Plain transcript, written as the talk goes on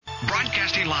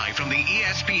Broadcasting live from the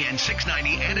ESPN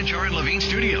 690 Anajar and Levine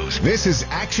studios. This is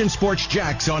Action Sports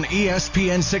Jax on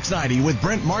ESPN 690 with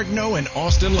Brent Martineau and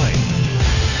Austin Lane.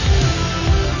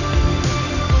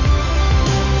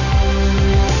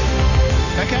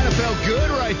 That kind of felt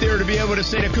good right there to be able to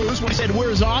say to Coos when he said,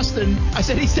 "Where's Austin?" I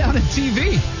said, "He's down at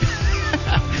TV."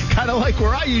 Kind of like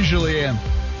where I usually am.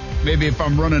 Maybe if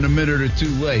I'm running a minute or two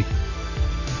late.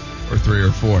 Or 3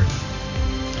 or 4.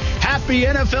 Happy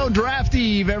NFL Draft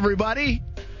Eve, everybody.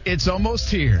 It's almost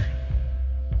here.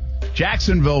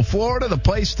 Jacksonville, Florida, the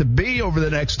place to be over the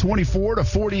next 24 to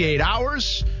 48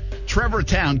 hours. Trevor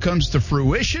Town comes to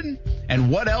fruition.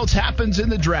 And what else happens in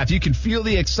the draft? You can feel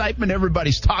the excitement.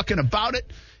 Everybody's talking about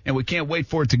it. And we can't wait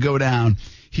for it to go down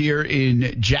here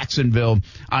in Jacksonville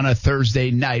on a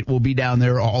Thursday night. We'll be down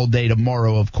there all day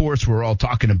tomorrow, of course. We're all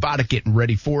talking about it, getting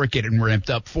ready for it, getting ramped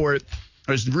up for it.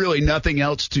 There's really nothing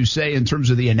else to say in terms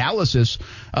of the analysis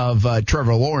of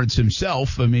Trevor Lawrence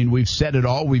himself. I mean, we've said it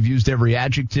all. We've used every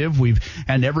adjective.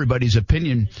 And everybody's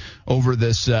opinion over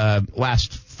this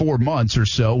last 4 months or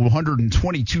so.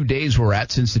 122 days we're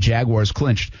at since the Jaguars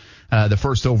clinched the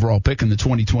first overall pick in the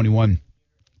 2021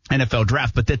 NFL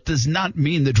draft, but that does not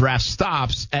mean the draft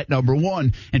stops at number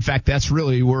 1. In fact, that's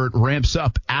really where it ramps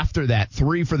up after that.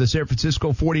 3 for the San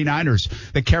Francisco 49ers.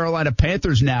 The Carolina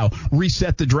Panthers now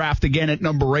reset the draft again at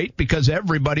number 8 because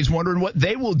everybody's wondering what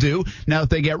they will do now that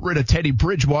they get rid of Teddy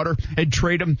Bridgewater and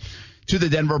trade him to the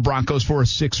Denver Broncos for a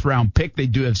 6th-round pick. They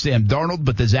do have Sam Darnold,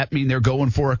 but does that mean they're going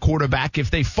for a quarterback if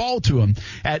they fall to him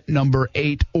at number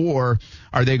 8, or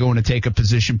are they going to take a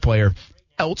position player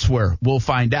elsewhere? We'll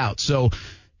find out. So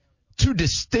 2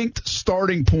 distinct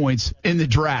starting points in the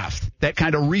draft that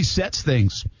kind of resets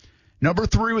things. Number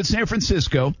 3 with San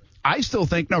Francisco. I still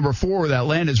think number 4 with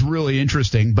Atlanta is really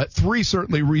interesting, but 3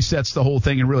 certainly resets the whole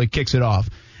thing and really kicks it off.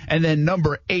 And then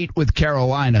number 8 with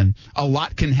Carolina. A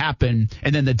lot can happen,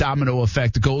 and then the domino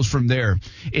effect goes from there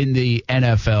in the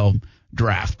NFL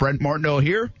draft. Brent Martineau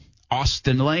here.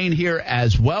 Austin Lane here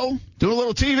as well. Doing a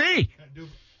little TV.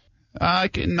 I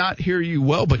cannot hear you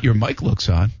well, but your mic looks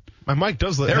on. My mic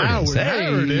does look.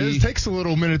 There it is. Takes a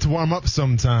little minute to warm up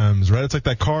sometimes, right? It's like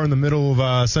that car in the middle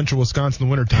of central Wisconsin in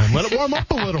the wintertime. Let it warm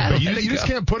up a little bit. You just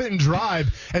can't put it in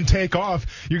drive and take off.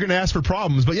 You're going to ask for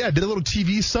problems. But, yeah, did a little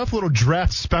TV stuff, a little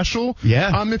draft special,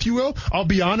 if you will. I'll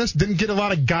be honest, didn't get a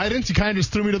lot of guidance. You kind of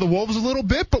just threw me to the wolves a little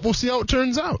bit, but we'll see how it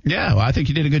turns out. Yeah, well, I think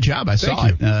you did a good job. I saw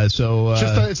it. It's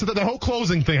the whole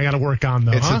closing thing I got to work on,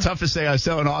 though. It's the toughest thing I was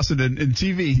telling Austin in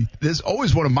TV. This is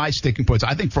always one of my sticking points,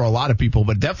 I think, for a lot of people,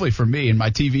 but definitely for me in my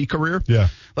TV career. Yeah.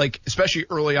 Like, especially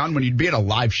early on when you'd be at a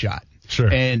live shot.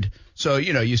 Sure. And so,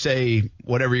 you say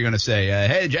whatever you're going to say.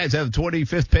 Hey, Jags have the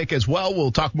 25th pick as well.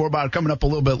 We'll talk more about it coming up a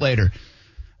little bit later.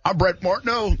 I'm Brent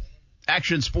Martineau,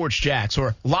 Action Sports Jax,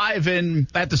 or live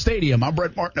at the stadium. I'm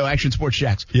Brent Martineau, Action Sports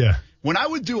Jax. Yeah. When I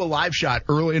would do a live shot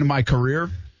early in my career,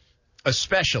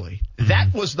 especially,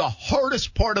 that was the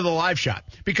hardest part of the live shot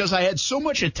because I had so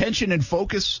much attention and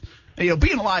focus.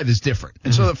 Being live is different.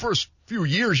 And so the first few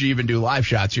years you even do live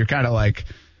shots, you're kind of like,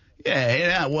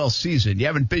 well seasoned.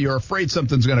 You're afraid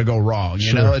something's going to go wrong.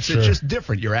 It's just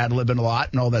different. You're ad-libbing a lot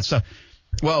and all that stuff.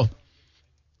 Well,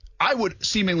 I would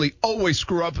seemingly always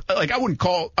screw up. Like I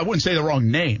wouldn't say the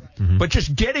wrong name, but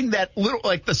just getting that little,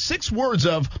 like the 6 words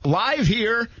of live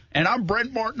here and I'm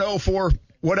Brent Martineau for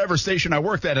whatever station I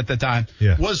worked at the time,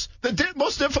 was the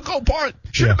most difficult part.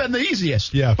 Should have been the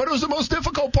easiest. Yeah. But it was the most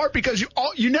difficult part because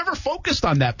you never focused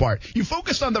on that part. You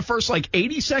focused on the first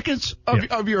 80 seconds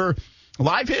of your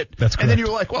live hit. That's correct. And then you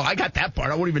were like, well, I got that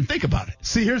part. I won't even think about it.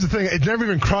 See, here's the thing. It never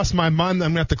even crossed my mind that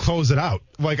I'm going to have to close it out.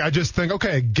 Like, I just think,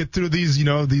 okay, get through these,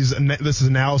 this is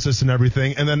analysis and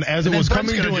everything. And then as it was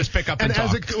coming to just pick up and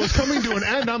as it was coming to an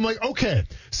end, I'm like, okay,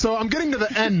 so I'm getting to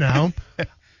the end now.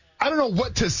 I don't know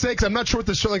what to say because I'm not sure what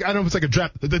the show, I don't know if it's like a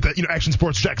draft, Action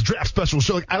Sports Jax draft special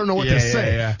show. I don't know what to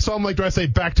say. Yeah. So I'm like, do I say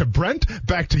back to Brent,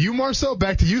 back to you, Marcel,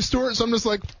 back to you, Stuart? So I'm just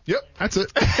like, yep, that's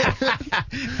it.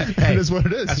 It is what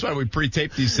it is. That's why we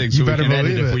pre-tape these things so we can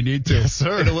edit if we need to. Yes,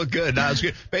 sir. It'll look good. No, it's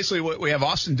good. Basically, what we have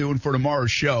Austin doing for tomorrow's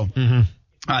show.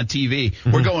 On TV.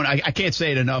 We're going, I can't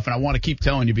say it enough, and I want to keep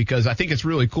telling you because I think it's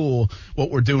really cool what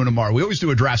we're doing tomorrow. We always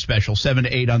do a draft special, 7 to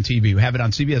 8 on TV. We have it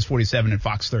on CBS 47 and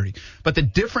Fox 30. But the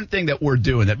different thing that we're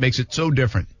doing that makes it so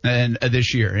different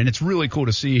this year, and it's really cool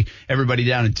to see everybody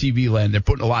down in TV land. They're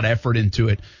putting a lot of effort into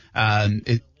it.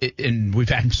 And we've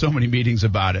had so many meetings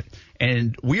about it.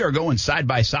 And we are going side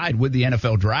by side with the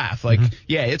NFL draft.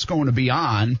 It's going to be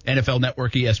on NFL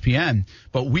Network, ESPN,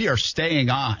 but we are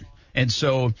staying on. And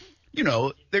so,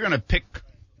 they're going to pick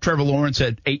Trevor Lawrence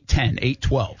at 8:10,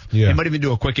 8:12. Yeah. They might even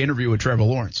do a quick interview with Trevor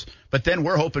Lawrence. But then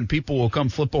we're hoping people will come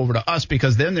flip over to us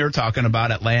because then they're talking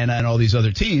about Atlanta and all these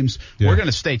other teams. Yeah. We're going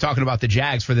to stay talking about the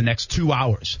Jags for the next 2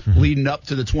 hours leading up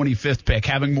to the 25th pick,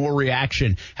 having more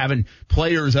reaction, having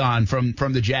players on from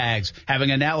the Jags,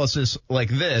 having analysis like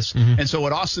this. And so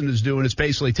what Austin is doing is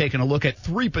basically taking a look at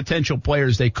 3 potential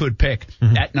players they could pick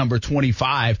at number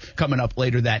 25 coming up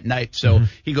later that night. So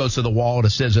he goes to the wall to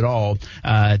says it all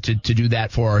to do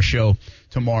that for our show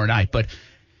tomorrow night. But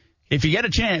if you get a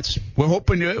chance, we're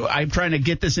hoping I'm trying to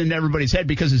get this into everybody's head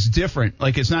because it's different.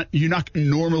 Like you're not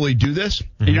normally do this.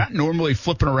 You're not normally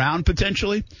flipping around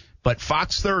potentially. But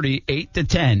Fox 30, 8 to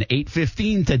 10,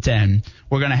 8:15 to 10,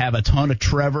 we're going to have a ton of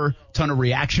Trevor, ton of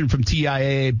reaction from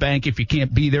TIAA Bank. If you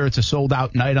can't be there, it's a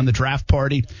sold-out night on the draft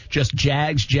party. Just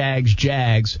Jags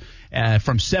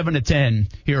from 7 to 10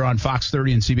 here on Fox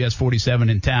 30 and CBS 47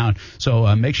 in town.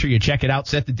 So make sure you check it out,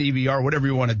 set the DVR, whatever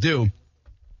you want to do.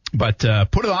 But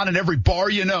put it on in every bar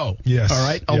you know. Yes. All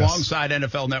right? Yes. Alongside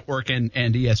NFL Network and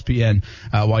ESPN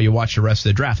while you watch the rest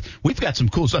of the draft. We've got some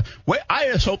cool stuff. I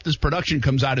just hope this production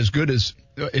comes out as good as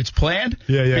it's planned.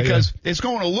 Because it's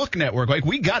going to Look Network. Like,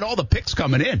 we got all the picks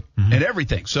coming in and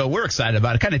everything. So we're excited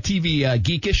about it. Kind of TV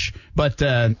geekish, but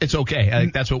it's okay. I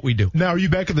think that's what we do. Now, are you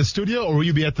back at the studio or will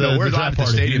you be at we're the live at the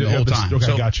stadium the whole time. Okay,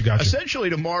 so got you. Essentially,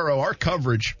 tomorrow, our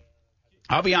coverage,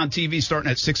 I'll be on TV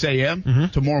starting at 6 a.m.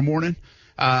 Tomorrow morning.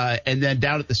 And then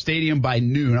down at the stadium by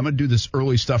noon. I'm going to do this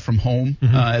early stuff from home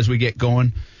as we get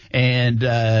going. And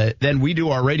then we do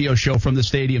our radio show from the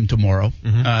stadium tomorrow,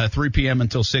 3 p.m.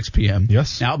 until 6 p.m.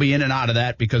 Yes. Now, I'll be in and out of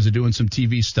that because of doing some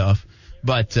TV stuff.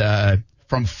 But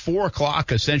from 4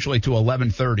 o'clock essentially to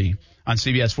 11:30 on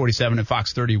CBS 47 and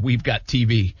Fox 30, we've got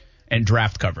TV and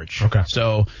draft coverage. Okay.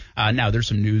 So now there's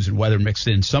some news and weather mixed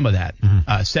in, some of that.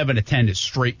 7 to 10 is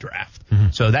straight draft.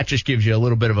 So that just gives you a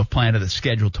little bit of a plan of the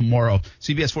schedule tomorrow.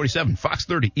 CBS 47, Fox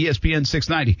 30, ESPN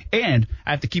 690. And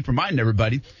I have to keep reminding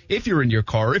everybody, if you're in your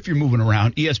car, if you're moving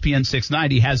around, ESPN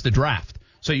 690 has the draft.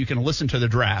 So you can listen to the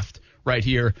draft right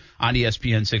here on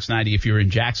ESPN 690 if you're in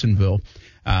Jacksonville,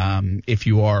 if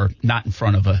you are not in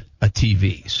front of a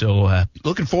TV. So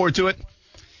looking forward to it.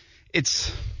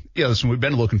 It's... Yeah, listen, we've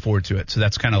been looking forward to it, so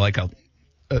that's kind of like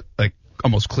like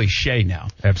almost cliche now.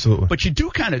 Absolutely. But you do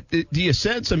kind of, do you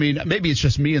sense, I mean, maybe it's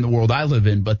just me in the world I live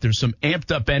in, but there's some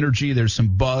amped up energy, there's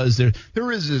some buzz,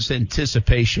 there is this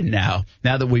anticipation now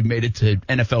that we've made it to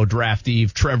NFL Draft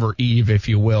Eve, Trevor Eve, if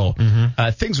you will.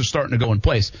 Things are starting to go in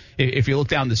place. If you look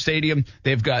down the stadium,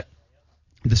 they've got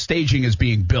the staging is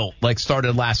being built, like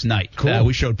started last night. Cool.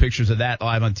 We showed pictures of that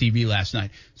live on TV last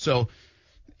night. So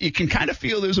you can kind of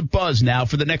feel there's a buzz now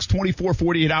for the next 24,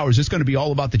 48 hours. It's going to be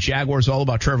all about the Jaguars, all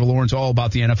about Trevor Lawrence, all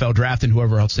about the NFL draft and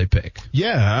whoever else they pick.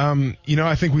 Yeah.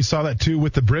 I think we saw that too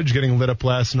with the bridge getting lit up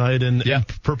last night in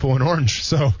purple and orange.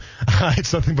 So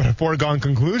it's nothing but a foregone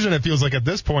conclusion. It feels like at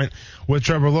this point with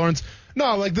Trevor Lawrence.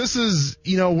 No, like this is,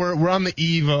 we're on the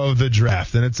eve of the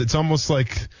draft and it's almost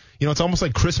like, it's almost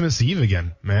like Christmas Eve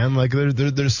again, man. Like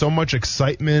there's so much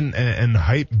excitement and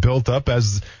hype built up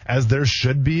as there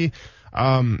should be.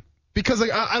 Because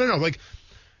I don't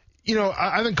know,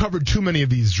 I haven't covered too many of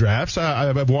these drafts.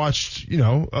 I've watched,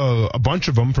 a bunch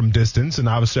of them from distance, and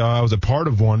obviously I was a part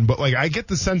of one. But I get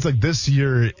the sense this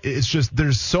year, it's just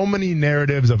there's so many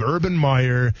narratives of Urban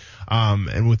Meyer,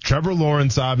 and with Trevor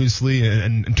Lawrence obviously,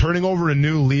 and turning over a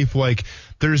new leaf.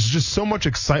 There's just so much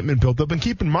excitement built up. And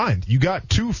keep in mind, you got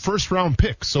 2 first-round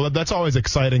picks, so that's always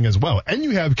exciting as well. And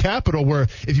you have capital where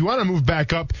if you want to move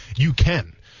back up, you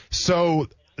can. So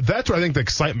that's where I think the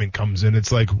excitement comes in.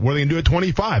 It's like, what are they going to do at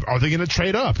 25? Are they going to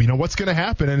trade up? What's going to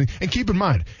happen? And keep in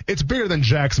mind, it's bigger than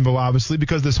Jacksonville, obviously,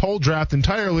 because this whole draft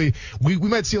entirely, we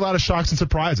might see a lot of shocks and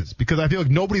surprises because I feel like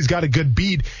nobody's got a good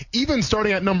beat, even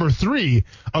starting at number 3,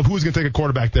 of who's going to take a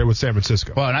quarterback there with San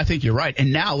Francisco. Well, and I think you're right.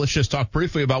 And now let's just talk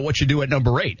briefly about what you do at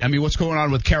number 8. I mean, what's going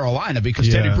on with Carolina? Because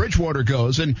Teddy Bridgewater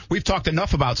goes, and we've talked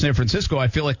enough about San Francisco. I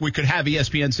feel like we could have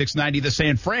ESPN 690, the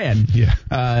San Fran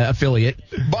affiliate.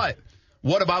 But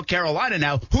what about Carolina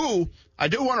now, who I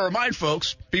do want to remind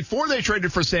folks, before they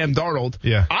traded for Sam Darnold,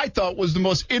 I thought was the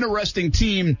most interesting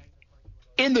team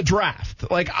in the draft.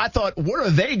 I thought, what are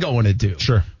they going to do?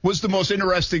 Sure. Was the most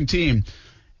interesting team.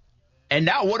 And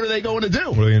now what are they going to do?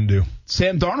 What are they going to do?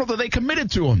 Sam Darnold, are they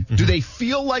committed to him? Do they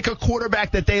feel like a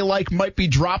quarterback that they like might be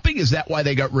dropping? Is that why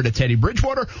they got rid of Teddy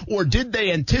Bridgewater? Or did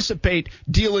they anticipate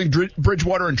dealing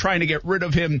Bridgewater and trying to get rid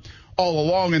of him all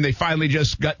along, and they finally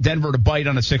just got Denver to bite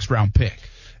on a 6th-round pick?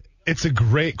 It's a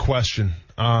great question.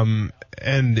 And,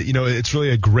 it's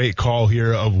really a great call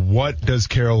here of what does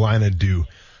Carolina do?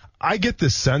 I get the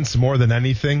sense more than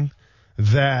anything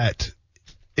that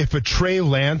if a Trey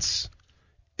Lance,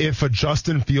 if a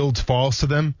Justin Fields falls to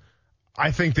them,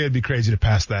 I think they'd be crazy to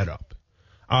pass that up.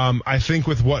 I think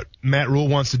with what Matt Rule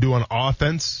wants to do on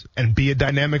offense and be a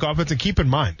dynamic offense, and keep in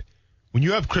mind, when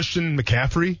you have Christian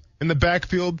McCaffrey in the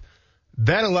backfield,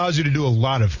 that allows you to do a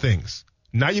lot of things.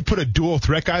 Now you put a dual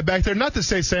threat guy back there. Not to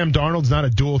say Sam Darnold's not a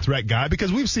dual threat guy,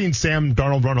 because we've seen Sam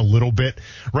Darnold run a little bit,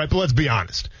 right? But let's be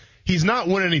honest. He's not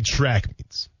winning any track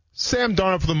meets. Sam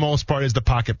Darnold, for the most part, is the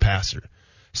pocket passer.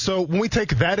 So when we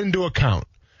take that into account,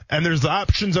 and there's the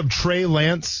options of Trey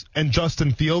Lance and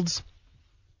Justin Fields,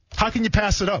 how can you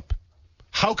pass it up?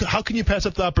 How can you pass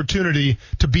up the opportunity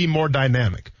to be more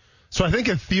dynamic? So I think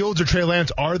if Fields or Trey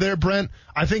Lance are there, Brent,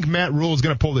 I think Matt Rule is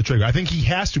going to pull the trigger. I think he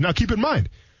has to. Now, keep in mind,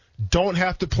 don't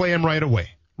have to play him right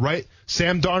away, right?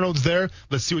 Sam Darnold's there.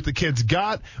 Let's see what the kid's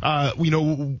got.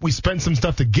 We spent some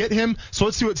stuff to get him, so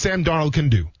let's see what Sam Darnold can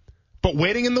do. But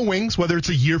waiting in the wings, whether it's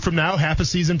a year from now, half a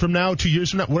season from now, 2 years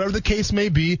from now, whatever the case may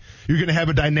be, you're going to have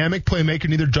a dynamic playmaker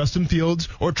in either Justin Fields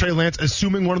or Trey Lance,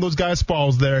 assuming one of those guys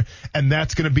falls there, and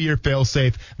that's going to be your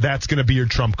fail-safe. That's going to be your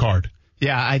trump card.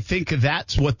 Yeah, I think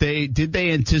that's what they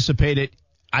anticipate it?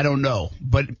 I don't know.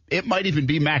 But it might even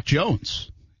be Mac Jones.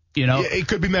 Yeah, it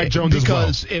could be Mac Jones as well.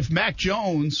 Because if Mac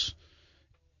Jones,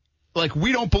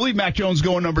 we don't believe Mac Jones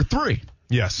going number 3.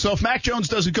 Yes. So if Mac Jones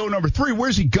doesn't go number 3,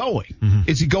 where's he going? Mm-hmm.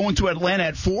 Is he going to Atlanta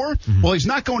at 4? Mm-hmm. Well, he's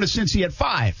not going to Cincy at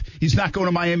 5. He's not going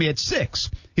to Miami at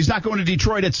 6. He's not going to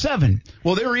Detroit at 7.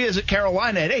 Well, there he is at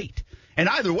Carolina at 8. And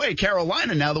either way,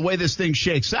 Carolina now, the way this thing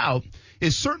shakes out,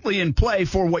 is certainly in play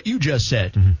for what you just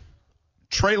said. Mm-hmm.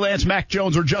 Trey Lance, Mac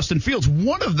Jones, or Justin Fields.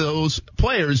 One of those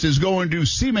players is going to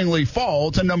seemingly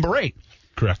fall to number 8.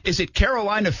 Correct. Is it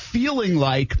Carolina feeling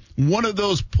like one of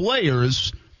those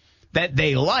players that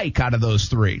they like out of those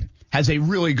 3 has a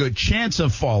really good chance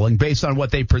of falling based on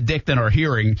what they predict and are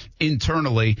hearing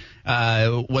internally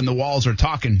when the walls are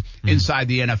talking inside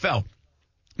the NFL?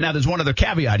 Now, there's one other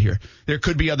caveat here. There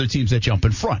could be other teams that jump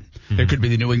in front. Mm-hmm. There could be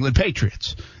the New England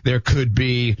Patriots. There could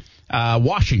be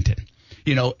Washington.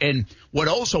 And what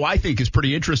also I think is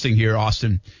pretty interesting here,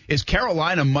 Austin, is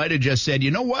Carolina might have just said,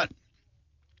 you know what?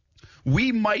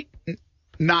 We might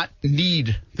not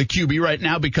need the QB right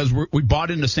now because we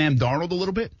bought into Sam Darnold a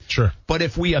little bit. Sure. But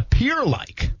if we appear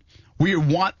like we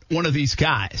want one of these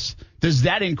guys, does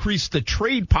that increase the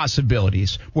trade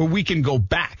possibilities where we can go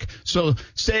back? So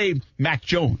say Mac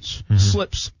Jones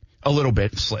slips a little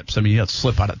bit. Slips. I mean, he'll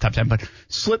slip out of the top 10, but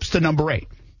slips to number 8.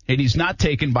 And he's not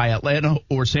taken by Atlanta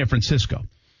or San Francisco.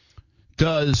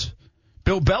 Does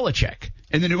Bill Belichick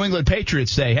and the New England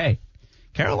Patriots say, hey,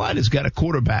 Carolina's got a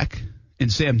quarterback in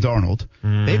Sam Darnold.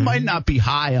 Mm-hmm. They might not be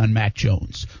high on Mac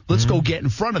Jones. Let's go get in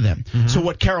front of them. Mm-hmm. So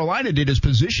what Carolina did is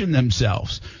position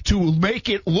themselves to make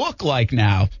it look like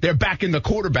now they're back in the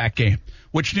quarterback game,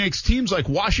 which makes teams like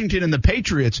Washington and the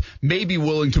Patriots may be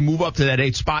willing to move up to that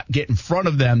 8th spot, get in front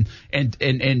of them,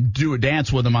 and do a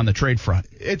dance with them on the trade front.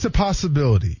 It's a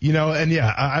possibility, and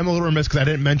yeah, I'm a little remiss because I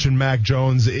didn't mention Mac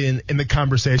Jones in the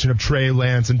conversation of Trey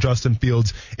Lance and Justin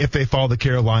Fields if they fall to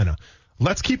Carolina.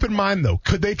 Let's keep in mind, though,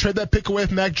 could they trade that pick away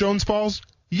if Mac Jones falls?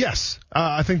 Yes.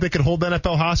 I think they could hold the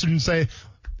NFL hostage and say,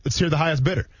 let's hear the highest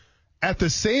bidder. At the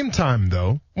same time,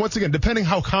 though, once again, depending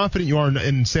how confident you are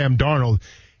in Sam Darnold,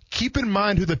 keep in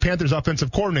mind who the Panthers'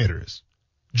 offensive coordinator is.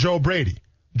 Joe Brady.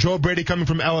 Joe Brady coming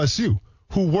from LSU,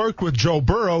 who worked with Joe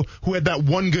Burrow, who had that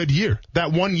one good year,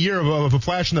 that 1 year of a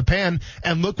flash in the pan,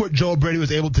 and look what Joe Brady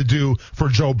was able to do for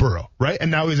Joe Burrow, right?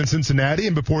 And now he's in Cincinnati,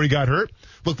 and before he got hurt,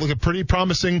 looked like a pretty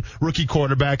promising rookie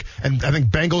quarterback, and I think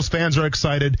Bengals fans are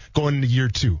excited going into year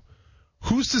 2.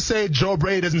 Who's to say Joe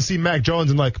Brady doesn't see Mac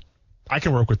Jones and I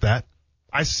can work with that.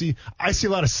 I see a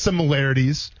lot of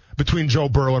similarities between Joe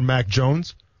Burrow and Mac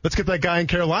Jones. Let's get that guy in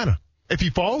Carolina. If he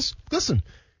falls, listen,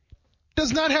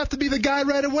 does not have to be the guy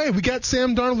right away. We got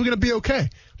Sam Darnold. We're going to be okay.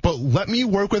 But let me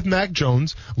work with Mac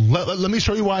Jones. Let me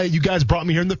show you why you guys brought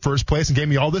me here in the first place and gave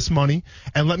me all this money.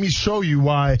 And let me show you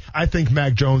why I think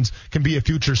Mac Jones can be a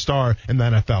future star in the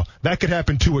NFL. That could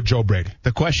happen, too, with Joe Brady.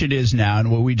 The question is now,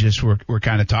 and what we're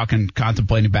kind of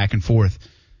contemplating back and forth,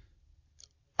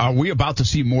 are we about to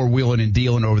see more wheeling and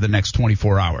dealing over the next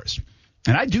 24 hours?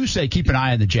 And I do say keep an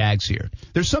eye on the Jags here.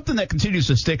 There's something that continues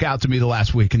to stick out to me the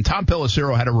last week, and Tom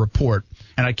Pelissero had a report,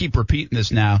 and I keep repeating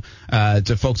this now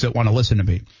to folks that want to listen to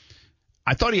me.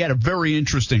 I thought he had a very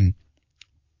interesting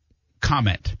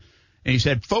comment, and he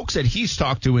said folks that he's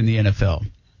talked to in the NFL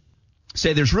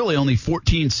say there's really only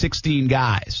 14, 16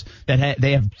 guys that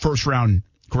they have first-round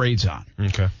grades on.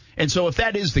 Okay. And so if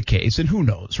that is the case, and who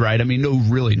knows, right? I mean, who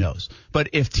really knows? But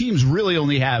if teams really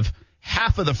only have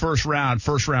half of the first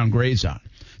round grades on,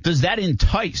 does that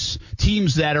entice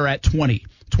teams that are at 20,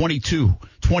 22,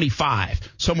 25,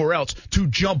 somewhere else to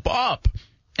jump up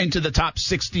into the top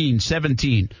 16,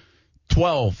 17,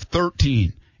 12,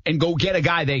 13, and go get a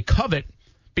guy they covet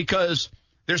because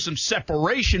there's some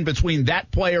separation between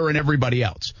that player and everybody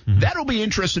else. That'll be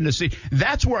interesting to see.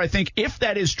 That's where I think if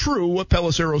that is true, what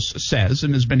Pelissero says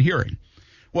and has been hearing,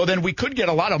 well, then we could get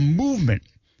a lot of movement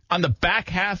on the back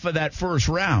half of that first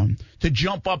round to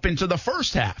jump up into the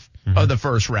first half of the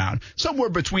first round, somewhere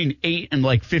between 8 and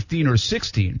like 15 or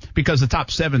 16, because the top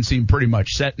 7 seem pretty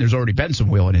much set, and there's already been some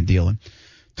wheeling and dealing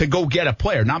to go get a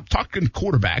player. Now, I'm talking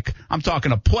quarterback. I'm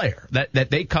talking a player that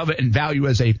they covet and value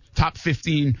as a top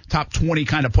 15, top 20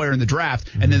 kind of player in the draft,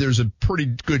 and then there's a pretty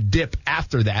good dip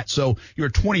after that. So your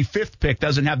 25th pick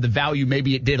doesn't have the value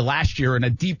maybe it did last year in a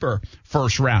deeper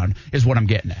first round is what I'm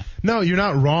getting at. No, you're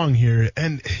not wrong here.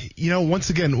 And, once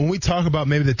again, when we talk about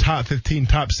maybe the top 15,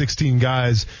 top 16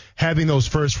 guys having those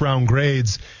first-round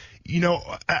grades,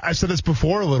 I've said this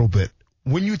before a little bit.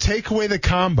 When you take away the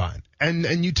combine,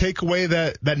 and you take away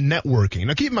that networking.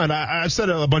 Now, keep in mind, I've said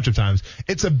it a bunch of times,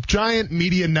 it's a giant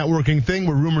media networking thing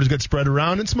where rumors get spread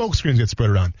around and smoke screens get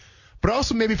spread around. But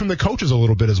also maybe from the coaches a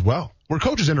little bit as well, where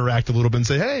coaches interact a little bit and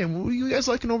say, hey, what are you guys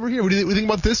liking over here? What do you think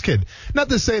about this kid? Not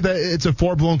to say that it's a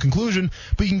foreblown conclusion,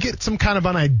 but you can get some kind of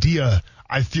an idea,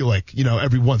 I feel like,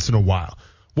 every once in a while.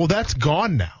 Well, that's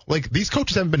gone now. Like, these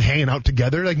coaches haven't been hanging out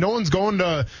together. Like, no one's going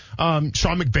to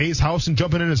Sean McVay's house and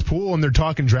jumping in his pool and they're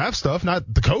talking draft stuff.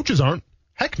 Not the coaches aren't.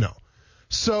 Heck no.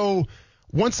 So,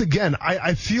 once again,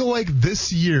 I feel like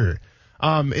this year,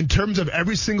 in terms of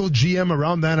every single GM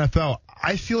around the NFL,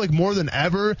 I feel like more than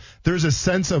ever, there's a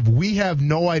sense of we have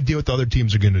no idea what the other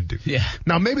teams are going to do. Yeah.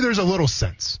 Now, maybe there's a little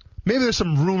sense. Maybe there's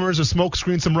some rumors, a smoke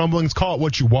screen, some rumblings, call it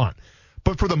what you want.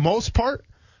 But for the most part,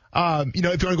 if you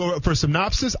want to go for a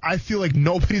synopsis, I feel like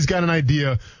nobody's got an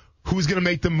idea who's going to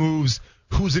make the moves,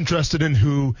 who's interested in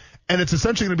who, and it's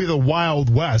essentially going to be the Wild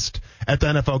West at the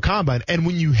NFL Combine. And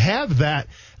when you have that,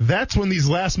 that's when these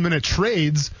last-minute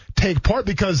trades take part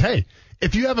because, hey,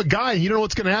 if you have a guy and you don't know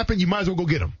what's going to happen, you might as well go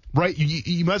get him, right?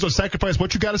 You might as well sacrifice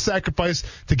what you got to sacrifice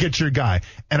to get your guy.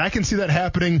 And I can see that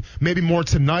happening maybe more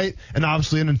tonight and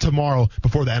obviously in tomorrow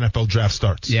before the NFL draft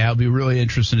starts. Yeah, it'll be really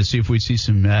interesting to see if we see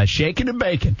some shaking and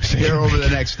baking here over the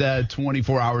next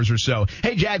 24 hours or so.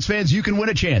 Hey, Jags fans, you can win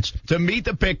a chance to meet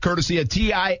the pick courtesy of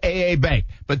TIAA Bank.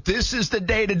 But this is the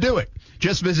day to do it.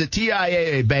 Just visit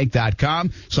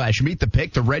TIAABank.com/meet the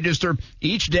pick to register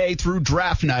each day through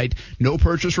draft night. No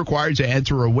purchase required to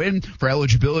enter or win. For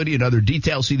eligibility and other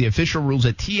details, see the official rules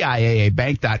at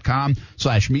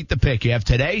TIAABank.com/meet the pick. You have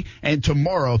today and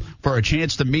tomorrow for a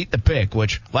chance to meet the pick,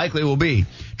 which likely will be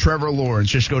Trevor Lawrence.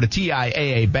 Just go to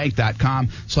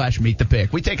TIAABank.com/meet the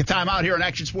pick. We take a time out here on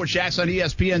Action Sports Jacks on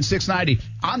ESPN 690.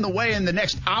 On the way in the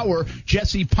next hour,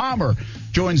 Jesse Palmer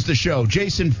joins the show.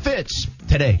 Jason Fitz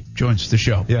today joins the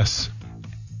show. Yes.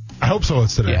 I hope so.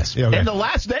 It's today. Yes. Yeah, okay. And the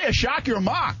last day of Shock Your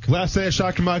Mock. Last day of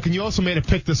Shock Your Mock. And you also made a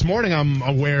pick this morning I'm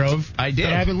aware of. I did.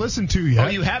 That I haven't listened to yet. Oh,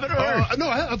 you haven't heard? No,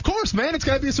 of course, man. It's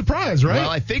got to be a surprise, right? Well,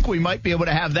 I think we might be able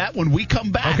to have that when we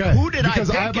come back. Okay. Who did because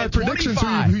I pick I have my at predictions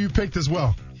 25? who you picked as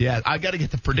well. Yeah, I got to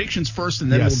get the predictions first,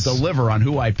 and then Yes. we'll deliver on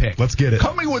who I picked. Let's get it.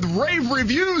 Coming with rave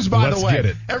reviews, by Let's the way. get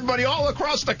it. Everybody all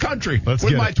across the country Let's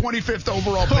with get my it. 25th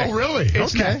overall pick. Oh, really?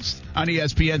 It's Okay. next on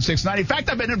ESPN 690. In fact,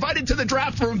 I've been invited to the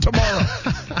draft room tomorrow.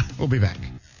 We'll be back.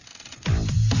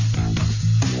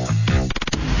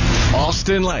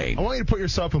 Austin Lane. I want you to put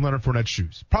yourself in Leonard Fournette's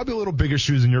shoes. Probably a little bigger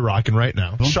shoes than you're rocking right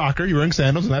now. Shocker, you're wearing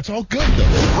sandals, and that's all good,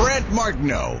 though. Brent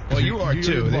Martineau. Well, you are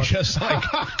too. They're just like,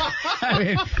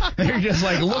 they're just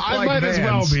like look I like might Vans. as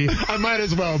well be. I might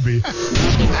as well be.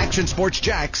 Action Sports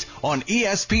Jacks on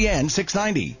ESPN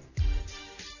 690.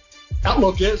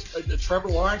 Outlook is Trevor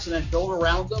Lawrence and then build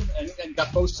around them and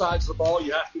got both sides of the ball.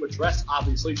 You have to address,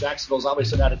 obviously. Jacksonville's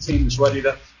obviously not a team that's ready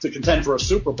to contend for a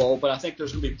Super Bowl, but I think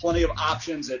there's going to be plenty of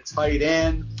options at tight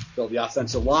end, build the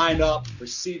offensive line up,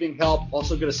 receiving help,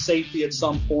 also get a safety at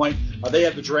some point. They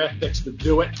have the draft picks to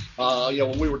do it.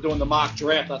 When we were doing the mock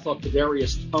draft, I thought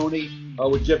Kadarius Toney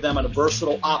would give them a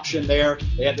versatile option there.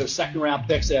 They had those second-round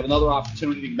picks. They have another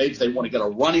opportunity. Maybe if they want to get a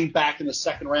running back in the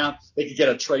second round, they could get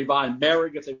a Trayvon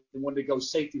Merrick if they wanted to go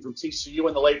safety from TCU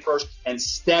in the late first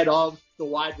instead of the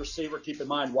wide receiver. Keep in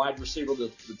mind, wide receiver, the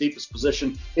deepest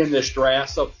position in this draft.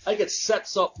 So I think it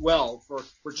sets up well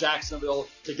for Jacksonville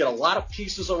to get a lot of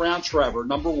pieces around Trevor,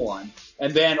 number one,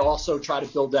 and then also try to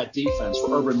build that defense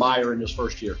for Urban Meyer in his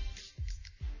first year.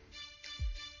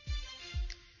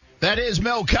 That is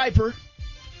Mel Kiper.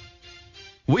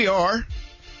 We are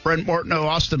Brent Martineau,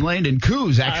 Austin Lane, and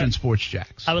Coos Action Sports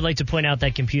Jacks. I would like to point out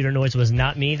that computer noise was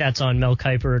not me. That's on Mel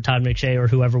Kiper or Todd McShay or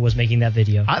whoever was making that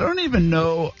video. I don't even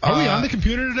know. Are we on the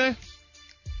computer today?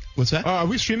 What's that? Are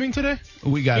we streaming today?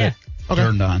 We got Yeah. it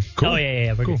turned on. Cool. Oh,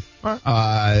 yeah. We're Cool. good. All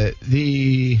right.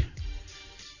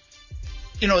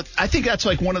 I think that's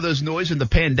like one of those noise in the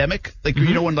pandemic. Like,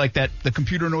 when like that, the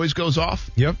computer noise goes off.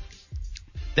 Yep.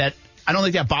 That I don't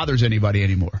think that bothers anybody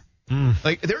anymore.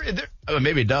 Like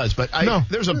maybe it does, but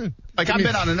there's I've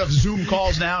been on enough Zoom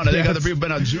calls now, and I think other people have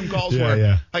been on Zoom calls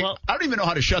where I don't even know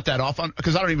how to shut that off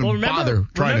because I don't even bother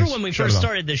trying to. Remember when we first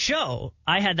started the show,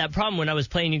 I had that problem when I was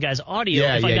playing you guys audio.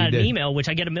 If I got an email, which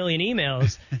I get a million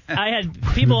emails, I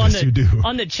had people on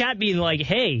the chat being like,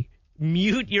 "Hey,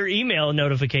 mute your email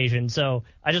notification." So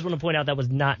I just want to point out that was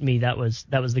not me. That was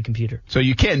the computer. So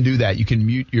you can do that. You can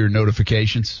mute your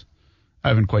notifications. I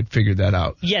haven't quite figured that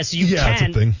out. Yes, you can. That's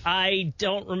a thing. I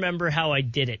don't remember how I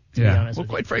did it, to be honest with you.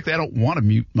 Quite frankly, I don't want to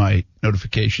mute my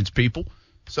notifications, people.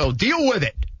 So deal with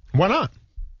it. Why not?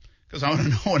 Because I want to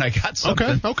know when I got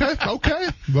something.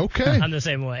 Okay. I'm the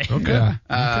same way. Okay.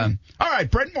 All right,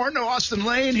 Brent Martineau, Austin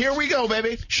Lane. Here we go,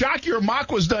 baby. Shock Your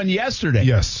Mock was done yesterday.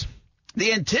 Yes.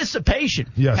 The anticipation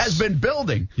has been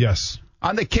building. Yes.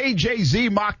 On the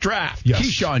KJZ mock draft. Yes.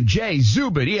 Keyshawn, Jay,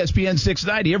 Zubin, ESPN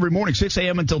 690 every morning, 6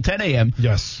 a.m. until 10 a.m.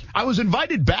 Yes. I was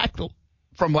invited back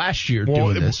from last year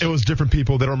doing this. It was different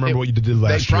people. They don't remember what you did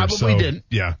last year. They probably didn't.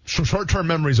 Yeah. Short-term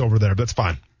memories over there, but that's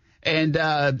fine. And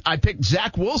I picked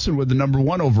Zach Wilson with the number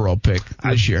 1 overall pick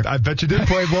this year. I bet you did,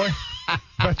 Playboy.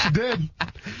 Bet you did.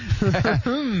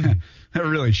 I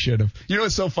really should have. You know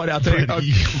what's so funny? I'll tell you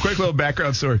a quick little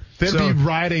background story. They'd be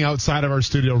riding outside of our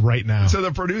studio right now. So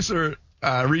the producer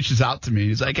reaches out to me.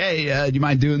 He's like, "Hey, do you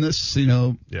mind doing this?"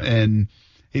 And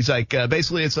he's like,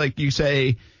 basically, it's like you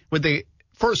say with the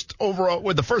first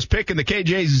pick in the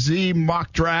KJZ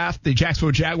mock draft, the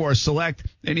Jacksonville Jaguars select,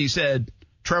 and he said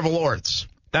Trevor Lawrence.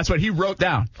 That's what he wrote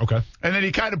down. Okay. And then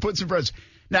he kind of puts in front.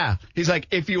 Now, he's like,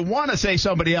 if you want to say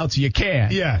somebody else, you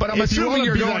can. Yeah. But I'm assuming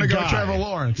you're going to go Trevor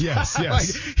Lawrence. Yes.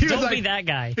 Don't be that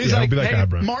guy. He's like, be that guy,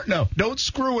 Brent. Martineau, don't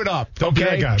screw it up. Don't be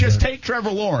that guy, Just Brent. take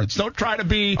Trevor Lawrence. Don't try to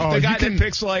be the guy that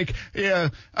picks like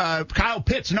Kyle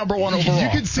Pitts, number 1 overall. You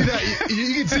can see that.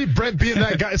 You can see Brent being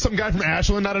that guy, some guy from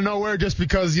Ashland out of nowhere, just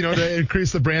because to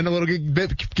increase the brand a little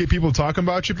bit, get people talking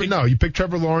about you. But no, you pick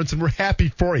Trevor Lawrence, and we're happy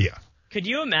for you. Could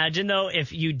you imagine, though,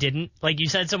 if you didn't, like you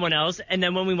said someone else, and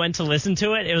then when we went to listen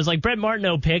to it, it was like Brent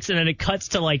Martineau picks, and then it cuts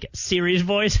to like Siri's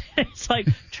voice. It's like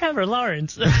Trevor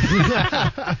Lawrence.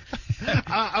 I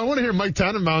want to hear Mike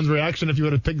Tannenbaum's reaction if you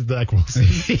would have picked Zach Wilson.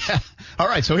 Yeah. All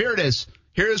right, so here it is.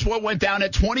 Here's what went down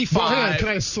at 25. Well, hang on, can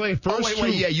I say first? Oh,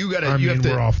 wait. Yeah, you got to.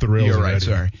 We're off the rails. You're already. right.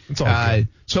 Sorry. It's all good.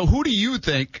 So who do you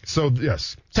think? So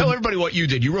yes. Tell everybody what you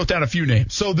did. You wrote down a few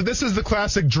names. So this is the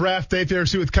classic draft day. If you ever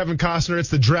see with Kevin Costner, it's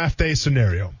the draft day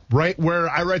scenario, right? Where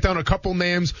I write down a couple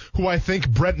names who I think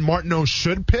Brent Martineau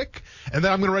should pick, and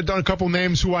then I'm going to write down a couple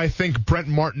names who I think Brent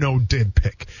Martineau did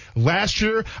pick. Last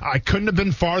year, I couldn't have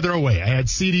been farther away. I had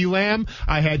CeeDee Lamb,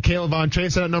 I had Caleb Von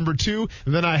Chasen at number 2,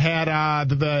 and then I had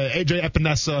the AJ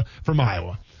Epinesa from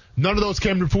Iowa. None of those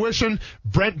came to fruition.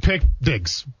 Brent picked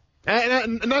Diggs.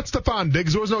 And not Stephon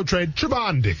Diggs. There was no trade.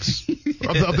 Trevon Diggs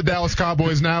of the Dallas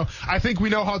Cowboys now. I think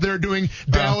we know how they're doing.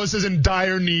 Dallas is in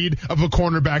dire need of a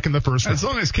cornerback in the first round. As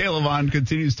long as Caleb Vaughn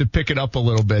continues to pick it up a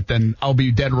little bit, then I'll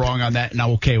be dead wrong on that, and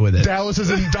I'm okay with it. Dallas is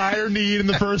in dire need in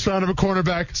the first round of a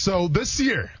cornerback. So this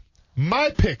year, my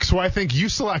picks, who I think you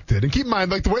selected, and keep in mind,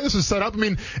 like the way this is set up, I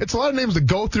mean, it's a lot of names to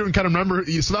go through and kind of remember.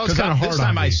 So that was kind of hard. This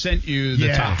time I sent you the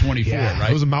top 24, right?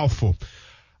 It was a mouthful.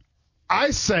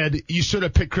 I said you should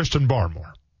have picked Christian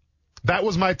Barmore. That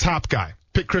was my top guy.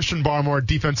 Pick Christian Barmore,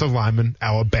 defensive lineman,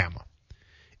 Alabama.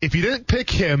 If you didn't pick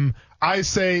him, I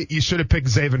say you should have picked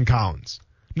Zaven Collins.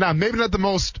 Now, maybe not the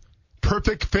most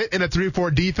perfect fit in a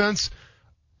 3-4 defense,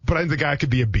 but I think the guy could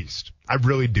be a beast. I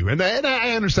really do. And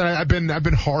I understand. I've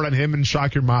been hard on him and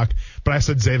Shock Your Mock, but I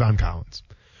said Zaven Collins.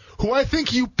 Who I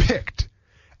think you picked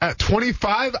at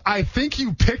 25, I think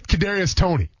you picked Kadarius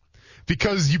Toney.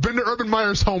 Because you've been to Urban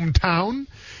Meyer's hometown,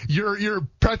 you're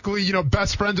practically,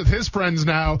 best friends with his friends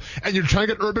now, and you're trying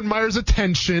to get Urban Meyer's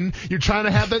attention. You're trying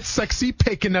to have that sexy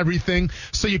pick and everything,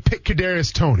 so you pick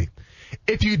Kadarius Toney.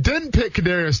 If you didn't pick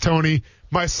Kadarius Toney,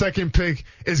 my second pick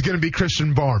is going to be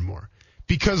Christian Barmore.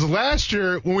 Because last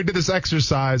year, when we did this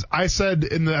exercise, I said I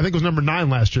think it was number 9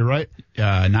 last year, right?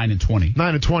 9 and 20.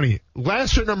 9 and 20.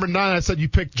 Last year, number 9, I said you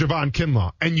picked Javon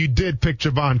Kinlaw, and you did pick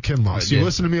Javon Kinlaw. So you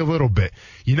listened to me a little bit.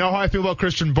 You know how I feel about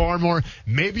Christian Barmore.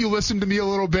 Maybe you listened to me a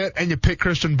little bit, and you picked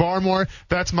Christian Barmore.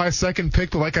 That's my second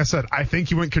pick. But like I said, I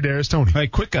think you went Kadarius Toney. All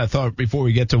right, quick thought before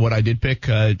we get to what I did pick.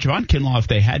 Javon Kinlaw, if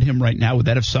they had him right now, would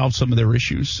that have solved some of their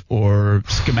issues? Or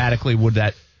schematically, would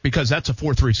that – because that's a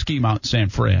 4-3 scheme out in San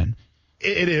Fran.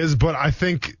 It is, but I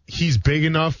think he's big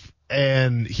enough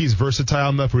and he's versatile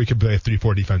enough where he could play a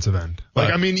 3-4 defensive end.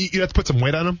 You have to put some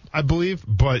weight on him, I believe,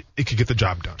 but it could get the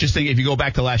job done. Just think, if you go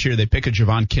back to last year, they pick a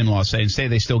Javon Kinlaw, say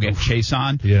they still get Chase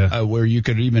on, where you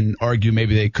could even argue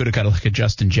maybe they could have got like a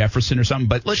Justin Jefferson or something,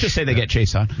 but let's just say they get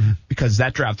Chase on, because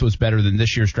that draft was better than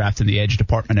this year's draft in the edge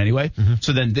department anyway.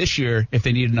 So then this year, if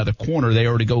they need another corner, they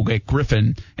already go get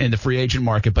Griffin in the free agent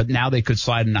market, but now they could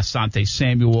slide in Asante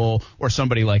Samuel or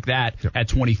somebody like that at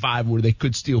 25, where they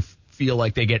could still feel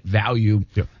like they get value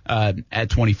at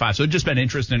 25. So it's just been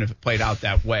interesting if it played out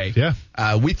that way.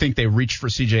 We think they reached for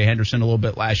C.J. Henderson a little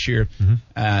bit last year,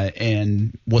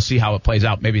 and we'll see how it plays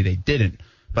out. Maybe they didn't,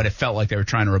 but it felt like they were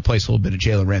trying to replace a little bit of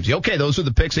Jalen Ramsey. Okay, those are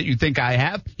the picks that you think I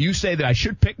have. You say that I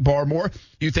should pick Barmore.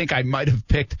 You think I might have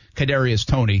picked Kadarius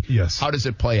Toney. Yes. How does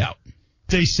it play out?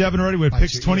 Day 7 already. We're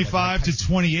picks 25 to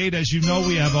 28. As you know,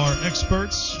 we have our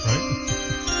experts, right?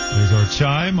 There's our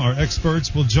chime. Our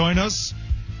experts will join us.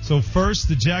 So first,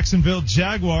 the Jacksonville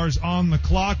Jaguars on the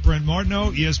clock. Brent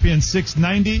Martineau, ESPN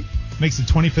 690, makes the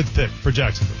 25th pick for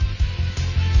Jacksonville.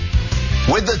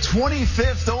 With the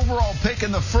 25th overall pick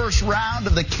in the first round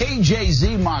of the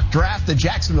KJZ mock draft, the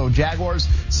Jacksonville Jaguars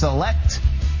select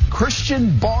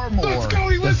Christian Barmore,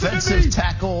 defensive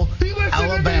tackle,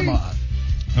 Alabama.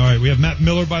 All right, we have Matt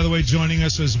Miller, by the way, joining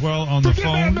us as well on the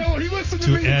phone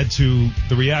to add to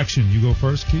the reaction. You go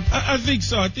first, Keith? I think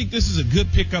so. I think this is a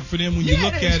good pickup for them when you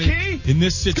look at it in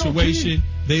this situation.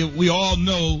 We all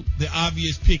know the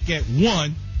obvious pick at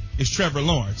 1 is Trevor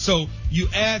Lawrence. So you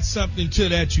add something to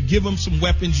that. You give them some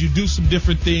weapons. You do some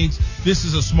different things. This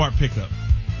is a smart pickup.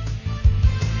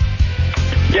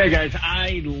 Yeah, guys,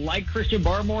 I like Christian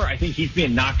Barmore. I think he's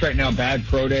being knocked right now bad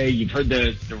pro day. You've heard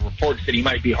the reports that he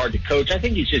might be hard to coach. I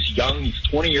think he's just young. He's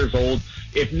 20 years old.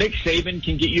 If Nick Saban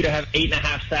can get you to have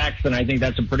 8.5 sacks, then I think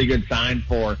that's a pretty good sign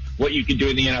for what you can do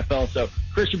in the NFL. So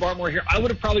Christian Barmore here. I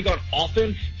would have probably gone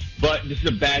offense, but this is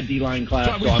a bad D-line class,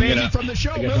 so I'm going to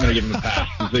give him a pass.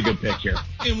 This is a good pick here.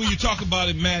 And when you talk about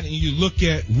it, Matt, and you look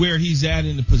at where he's at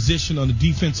in the position on the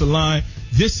defensive line,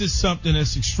 this is something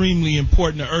that's extremely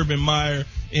important to Urban Meyer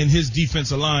and his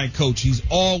defensive line coach. He's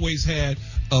always had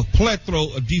a plethora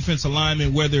of defensive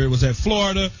linemen, whether it was at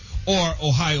Florida or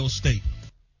Ohio State.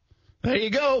 There you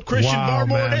go. Christian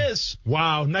Barmore it is.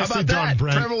 Wow. Nicely done, that?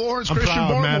 Brent. Trevor Lawrence, I'm Christian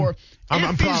proud, Barmore.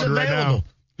 I'm proud right now.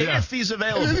 If he's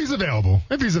available.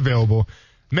 If he's available.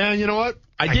 Man, you know what?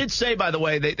 I did say, by the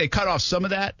way, they cut off some of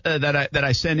that that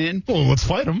I sent in. Well, let's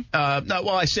fight them.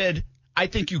 I said I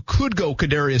think you could go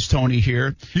Kadarius Toney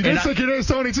here. You did say Kadarius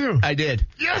Toney, too. I did.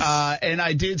 Yes. And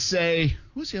I did say,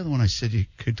 who's the other one I said you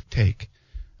could take?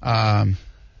 My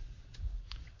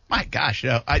gosh.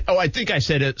 I think I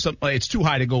said it's too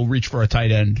high to go reach for a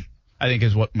tight end, I think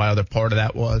is what my other part of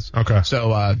that was. Okay.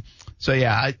 So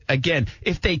yeah, again,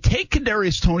 if they take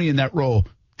Kadarius Toney in that role,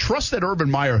 trust that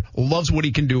Urban Meyer loves what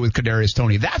he can do with Kadarius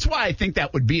Toney. That's why I think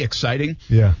that would be exciting.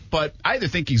 Yeah. But I either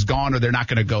think he's gone or they're not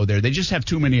going to go there. They just have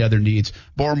too many other needs.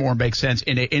 Barmore makes sense,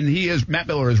 and Matt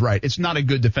Miller is right. It's not a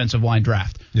good defensive line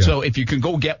draft. Yeah. So if you can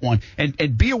go get one,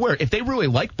 and be aware, if they really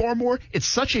like Barmore, it's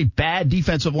such a bad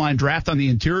defensive line draft on the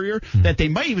interior that they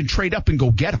might even trade up and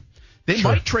go get him. They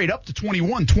might trade up to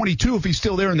 21, 22 if he's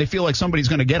still there and they feel like somebody's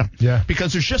going to get him. Yeah.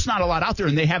 Because there's just not a lot out there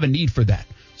and they have a need for that.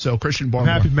 So Christian Barmore. I'm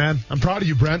happy, man. I'm proud of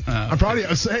you, Brent. I'm proud of you.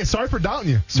 Hey, sorry for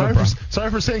doubting you. Sorry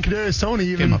for saying Kadarius Toney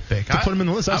even to put him in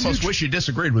the list. I almost wish you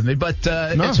disagreed with me, but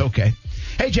it's okay.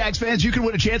 Hey, Jags fans, you can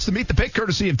win a chance to meet the pick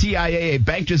courtesy of TIAA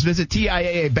Bank. Just visit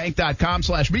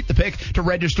TIAABank.com/meetthepick to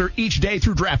register each day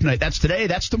through draft night. That's today.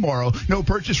 That's tomorrow. No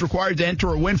purchase required to enter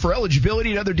or win. For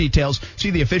eligibility and other details, see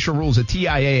the official rules at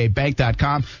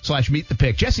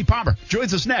TIAABank.com/meetthepick. Jesse Palmer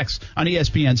joins us next on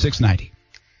ESPN 690.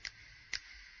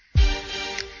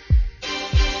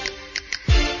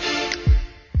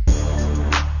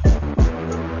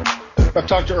 I've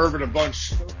talked to Urban a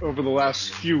bunch over the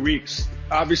last few weeks.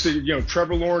 Obviously,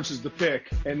 Trevor Lawrence is the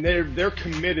pick, and they're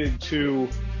committed to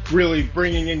really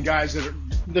bringing in guys that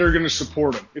are going to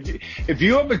support him. If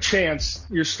you have a chance,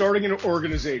 you're starting an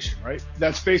organization, right?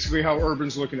 That's basically how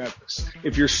Urban's looking at this.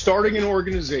 If you're starting an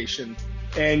organization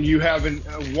and you have a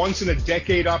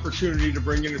once-in-a-decade opportunity to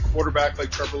bring in a quarterback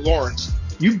like Trevor Lawrence,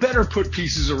 you better put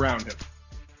pieces around him.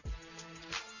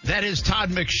 That is Todd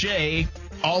McShay,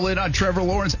 all in on Trevor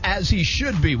Lawrence, as he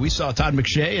should be. We saw Todd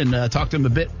McShay and talked to him a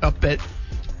bit up at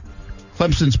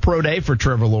Clemson's Pro Day for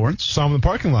Trevor Lawrence. Saw him in the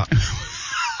parking lot.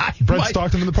 Brett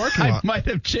stalked him in the parking lot. I might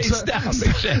have chased down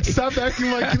McShay. Stop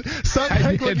acting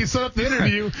like you set up the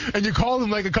interview and you called him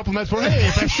like a couple minutes before. Hey,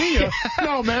 if I see you.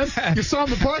 No, man. You saw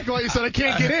him in the parking lot. You said, I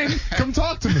can't get in. Come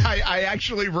talk to me. I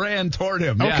actually ran toward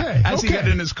him. Okay. As he got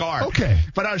in his car. Okay.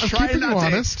 But I was trying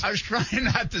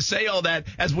not to say all that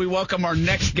as we welcome our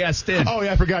next guest in. Oh,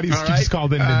 yeah, I forgot he just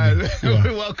called in.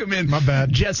 We welcome in My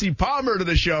bad. Jesse Palmer to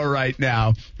the show right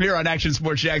now here on Action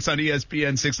Sports Jax on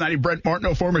ESPN 690. Brent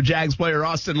Martineau, former Jags player,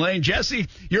 Austin Lane. Jesse,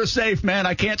 you're safe, man.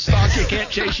 I can't stalk you, can't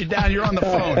chase you down. You're on the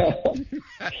phone.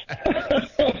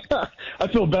 I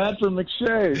feel bad for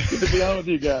McShay. Good to be on with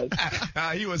you guys.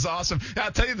 He was awesome.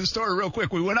 I'll tell you the story real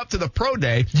quick. We went up to the pro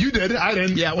day. You did. I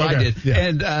didn't. Yeah, well, okay. I did. Yeah.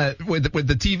 And with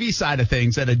the TV side of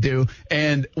things that I do,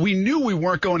 and we knew we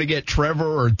weren't going to get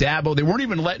Trevor or Dabo. They weren't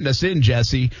even letting us in,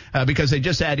 Jesse, because they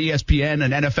just had ESPN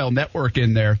and NFL Network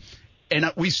in there.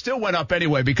 And we still went up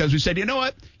anyway because we said, you know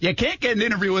what? You can't get an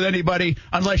interview with anybody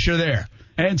unless you're there.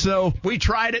 And so we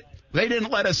tried it. They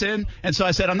didn't let us in. And so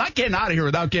I said, I'm not getting out of here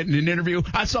without getting an interview.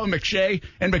 I saw McShay,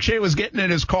 and McShay was getting in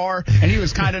his car, and he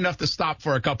was kind enough to stop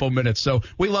for a couple minutes. So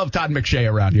we love Todd McShay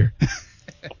around here.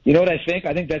 You know what I think?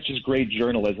 I think that's just great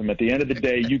journalism. At the end of the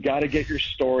day, you got to get your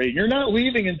story. You're not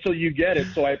leaving until you get it,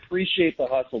 so I appreciate the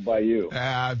hustle by you.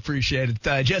 I appreciate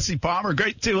it. Jesse Palmer,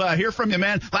 great to hear from you,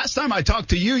 man. Last time I talked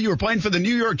to you, you were playing for the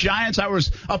New York Giants. I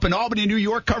was up in Albany, New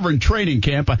York, covering training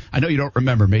camp. I know you don't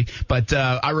remember me, but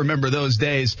I remember those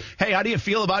days. Hey, how do you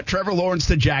feel about Trevor Lawrence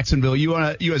to Jacksonville? You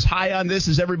as high on this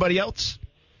as everybody else?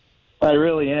 I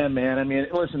really am, man. I mean,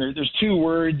 listen, there's two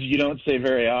words you don't say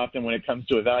very often when it comes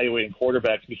to evaluating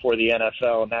quarterbacks before the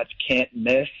NFL, and that's can't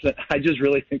miss. I just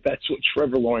really think that's what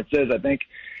Trevor Lawrence is. I think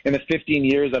in the 15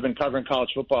 years I've been covering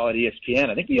college football at ESPN,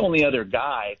 I think the only other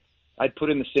guy I'd put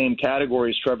in the same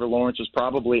category as Trevor Lawrence was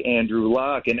probably Andrew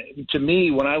Luck. And to me,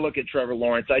 when I look at Trevor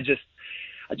Lawrence, I just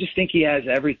think he has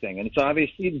everything. And it's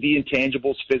obviously the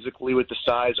intangibles physically with the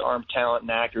size, arm talent,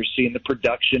 and accuracy, and the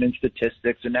production and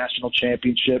statistics and national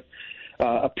championship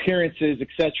appearances, et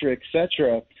cetera, et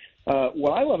cetera.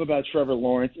 What I love about Trevor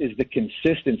Lawrence is the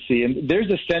consistency. And there's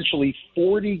essentially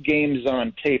 40 games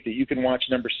on tape that you can watch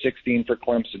number 16 for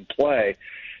Clemson play.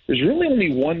 There's really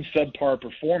only one subpar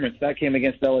performance. That came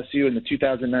against LSU in the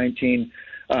 2019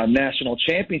 national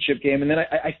championship game. And then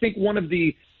I think one of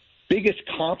the biggest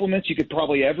compliments you could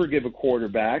probably ever give a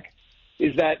quarterback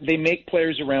is that they make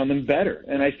players around them better.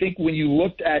 And I think when you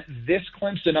looked at this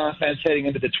Clemson offense heading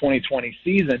into the 2020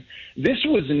 season, this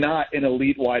was not an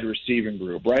elite wide receiving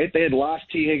group, right? They had lost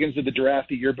T. Higgins to the draft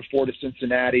the year before to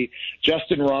Cincinnati.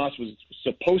 Justin Ross was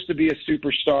supposed to be a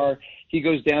superstar. He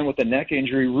goes down with a neck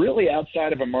injury. Really,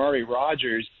 outside of Amari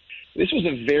Rodgers, this was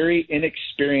a very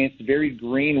inexperienced, very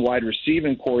green wide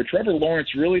receiving core. Trevor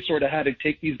Lawrence really sort of had to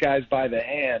take these guys by the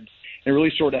hand and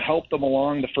really sort of help them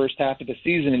along the first half of the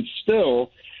season. And still,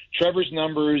 Trevor's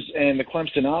numbers and the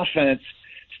Clemson offense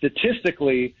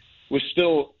statistically was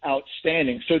still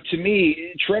outstanding. So to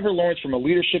me, Trevor Lawrence, from a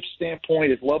leadership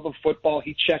standpoint, his love of football,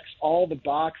 he checks all the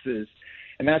boxes.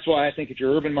 And that's why I think if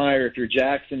you're Urban Meyer, if you're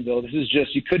Jacksonville, this is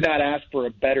just, you could not ask for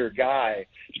a better guy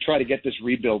to try to get this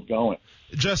rebuild going.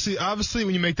 Jesse, obviously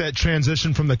when you make that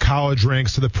transition from the college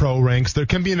ranks to the pro ranks, there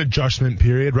can be an adjustment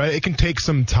period, right? It can take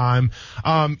some time.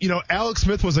 Alex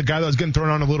Smith was a guy that was getting thrown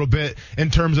on a little bit in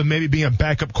terms of maybe being a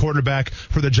backup quarterback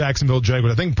for the Jacksonville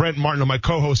Jaguars. I think Brent Martineau, my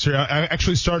co-host here, I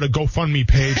actually started a GoFundMe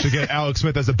page to get Alex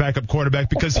Smith as a backup quarterback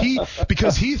because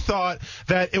he thought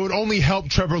that it would only help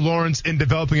Trevor Lawrence in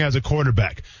developing as a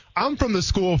quarterback. I'm from the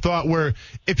school of thought where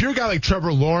if you're a guy like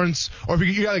Trevor Lawrence or if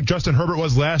you're a guy like Justin Herbert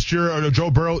was last year or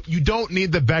Joe Burrow, you don't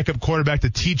need the backup quarterback to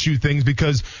teach you things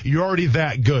because you're already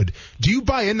that good. Do you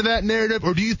buy into that narrative,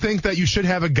 or do you think that you should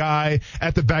have a guy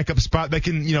at the backup spot that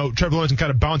can, Trevor Lawrence can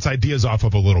kind of bounce ideas off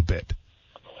of a little bit?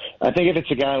 I think if it's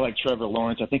a guy like Trevor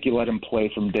Lawrence, I think you let him play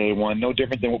from day one. No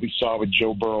different than what we saw with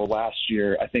Joe Burrow last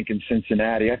year, I think, in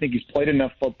Cincinnati. I think he's played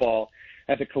enough football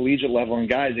at the collegiate level. And,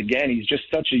 guys, again, he's just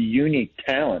such a unique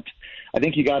talent. I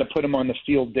think you got to put him on the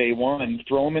field day one,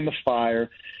 throw him in the fire,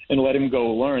 and let him go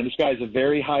learn. This guy's a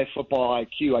very high football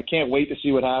IQ. I can't wait to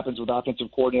see what happens with offensive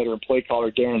coordinator and play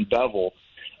caller Darren Bevel,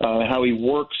 how he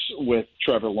works with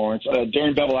Trevor Lawrence.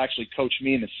 Darren Bevel actually coached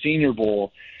me in the Senior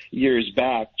Bowl years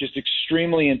back. Just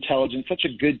extremely intelligent, such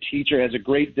a good teacher, has a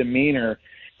great demeanor.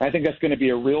 I think that's going to be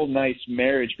a real nice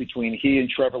marriage between he and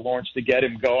Trevor Lawrence to get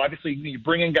him go. Obviously, you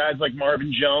bring in guys like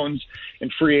Marvin Jones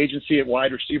in free agency at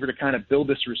wide receiver to kind of build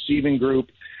this receiving group.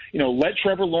 Let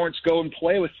Trevor Lawrence go and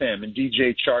play with him and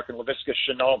DJ Chark and Laviska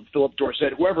Shenault and Philip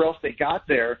Dorsett, whoever else they got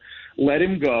there, let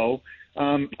him go.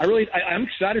 I'm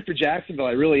excited for Jacksonville.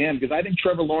 I really am, because I think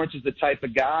Trevor Lawrence is the type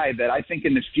of guy that I think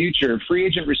in the future free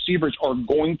agent receivers are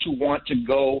going to want to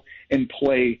go and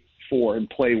play for and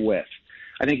play with.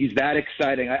 I think he's that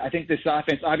exciting. I think this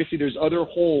offense, obviously there's other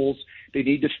holes they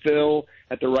need to fill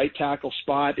at the right tackle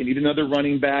spot. They need another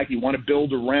running back. You want to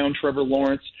build around Trevor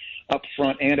Lawrence up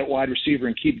front and at wide receiver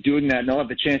and keep doing that. And they'll have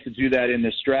the chance to do that in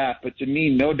this draft. But to me,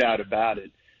 no doubt about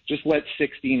it, just let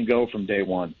 16 go from day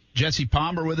one. Jesse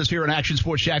Palmer with us here on Action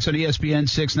Sports Jacks on ESPN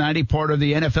 690, part of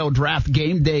the NFL Draft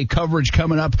Game Day coverage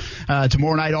coming up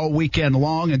tomorrow night all weekend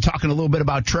long, and talking a little bit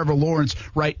about Trevor Lawrence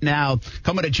right now.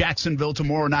 Coming to Jacksonville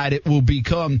tomorrow night, it will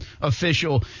become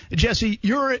official. Jesse,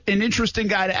 you're an interesting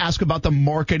guy to ask about the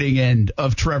marketing end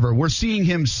of Trevor. We're seeing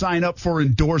him sign up for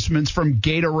endorsements from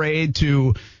Gatorade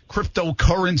to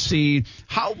cryptocurrency.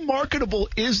 How marketable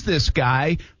is this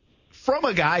guy? From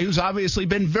a guy who's obviously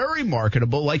been very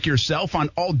marketable, like yourself, on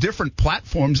all different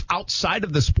platforms outside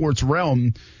of the sports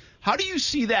realm. How do you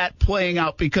see that playing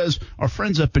out? Because our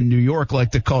friends up in New York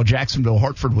like to call Jacksonville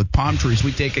Hartford with palm trees.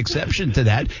 We take exception to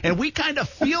that. And we kind of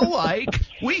feel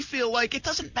like it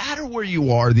doesn't matter where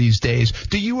you are these days.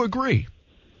 Do you agree?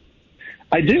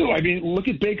 I do. I mean, look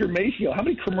at Baker Mayfield. How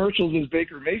many commercials has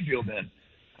Baker Mayfield in?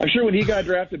 I'm sure when he got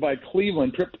drafted by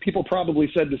Cleveland, people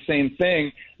probably said the same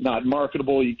thing. Not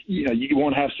marketable. You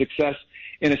won't have success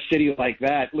in a city like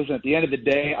that. Listen, at the end of the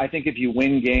day, I think if you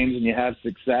win games and you have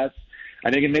success, I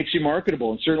think it makes you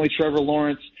marketable. And certainly Trevor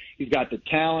Lawrence, he's got the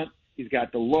talent, he's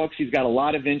got the looks, he's got a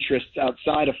lot of interests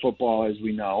outside of football, as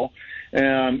we know.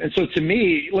 And so to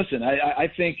me, listen,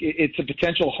 I think it's a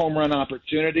potential home run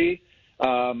opportunity.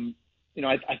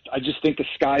 I just think the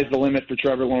sky's the limit for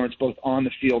Trevor Lawrence, both on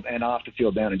the field and off the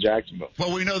field down in Jacksonville.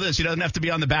 Well, we know this. He doesn't have to be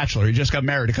on The Bachelor. He just got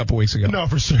married a couple weeks ago. No,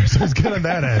 for sure. So he's good on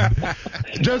that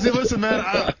end. Jesse, listen, man,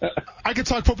 I could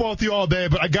talk football with you all day,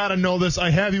 but I got to know this. I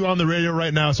have you on the radio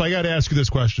right now, so I got to ask you this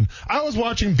question. I was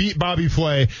watching Beat Bobby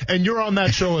Flay, and you're on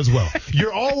that show as well.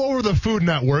 You're all over the Food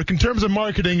Network. In terms of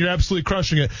marketing, you're absolutely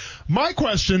crushing it. My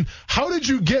question, how did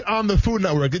you get on the Food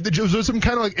Network? Was there some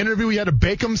kind of interview you had to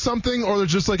bake him something, or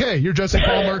was just like, hey, you're Jesse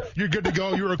Palmer, you're good to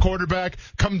go, you're a quarterback,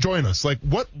 come join us? Like,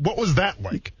 what was that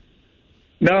like?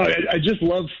 No, I just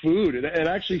love food. It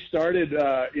actually started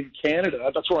in Canada.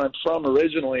 That's where I'm from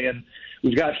originally, and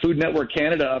we've got Food Network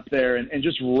Canada up there, and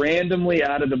just randomly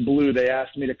out of the blue, they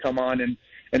asked me to come on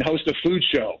and host a food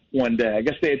show one day. I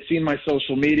guess they had seen my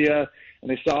social media,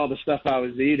 and they saw the stuff I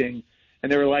was eating,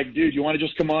 and they were like, dude, you want to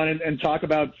just come on and talk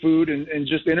about food and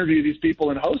just interview these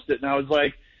people and host it? And I was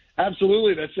like,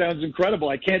 absolutely, that sounds incredible.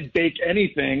 I can't bake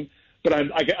anything, but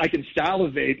I can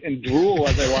salivate and drool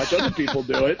as I watch other people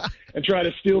do it and try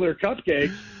to steal their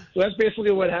cupcakes. So that's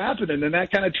basically what happened. And then that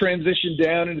kind of transitioned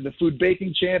down into the Food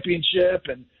Baking Championship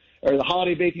or the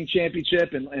Holiday Baking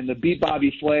Championship and the Beat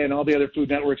Bobby Flay and all the other Food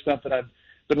Network stuff that I've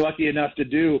been lucky enough to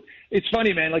do. It's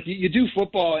funny, man. Like you do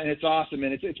football and it's awesome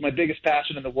and it's my biggest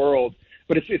passion in the world,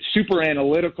 but it's super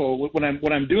analytical. When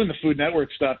I'm doing the Food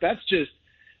Network stuff, that's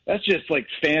just like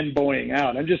fanboying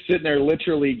out. I'm just sitting there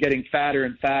literally getting fatter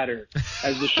and fatter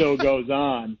as the show goes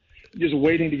on, just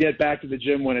waiting to get back to the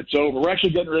gym when it's over. We're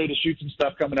actually getting ready to shoot some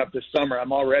stuff coming up this summer.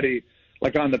 I'm already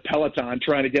like on the Peloton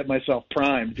trying to get myself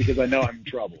primed because I know I'm in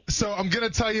trouble. So I'm going to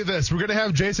tell you this. We're going to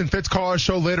have Jason Fitz call our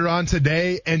show later on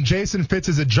today, and Jason Fitz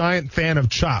is a giant fan of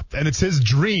Chopped, and it's his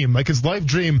dream, like his life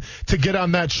dream, to get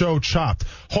on that show Chopped.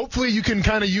 Hopefully you can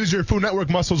kind of use your Food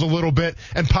Network muscles a little bit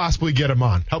and possibly get him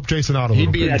on. Help Jason out a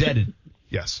little bit. He'd be indebted.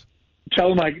 Yes.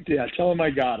 Tell him I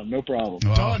got him. No problem.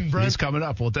 Well, done, Brent. He's coming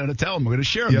up. We'll tell him. We're going to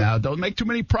share him now. Don't make too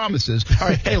many promises. All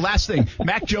right. Hey, last thing.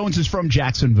 Mac Jones is from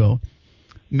Jacksonville.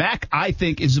 Mac, I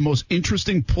think, is the most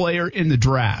interesting player in the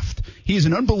draft. He's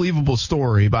an unbelievable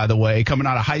story, by the way, coming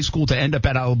out of high school to end up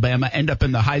at Alabama, end up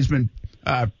in the Heisman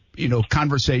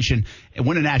conversation and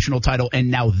win a national title, and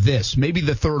now this, maybe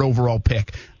the third overall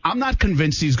pick. I'm not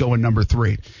convinced he's going number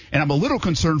 3. And I'm a little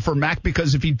concerned for Mac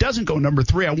because if he doesn't go number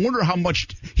 3, I wonder how much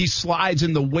he slides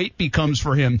and the weight becomes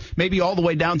for him, maybe all the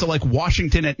way down to like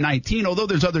Washington at 19, although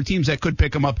there's other teams that could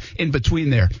pick him up in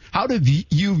between there. How do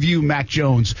you view Mac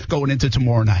Jones going into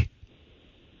tomorrow night?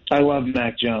 I love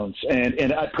Mac Jones,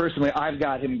 and I personally, I've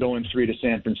got him going 3 to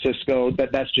San Francisco.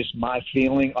 That's just my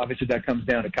feeling. Obviously, that comes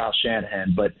down to Kyle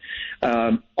Shanahan, but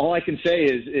all I can say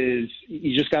is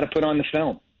you just got to put on the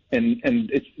film, and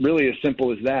it's really as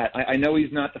simple as that. I know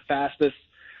he's not the fastest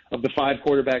of the 5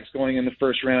 quarterbacks going in the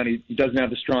first round. He doesn't have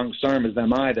the strongest arm as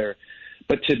them either,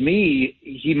 but to me,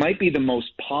 he might be the most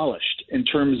polished in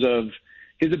terms of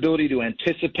his ability to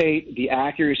anticipate, the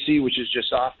accuracy, which is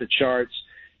just off the charts,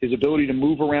 his ability to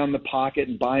move around the pocket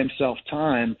and buy himself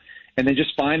time. and then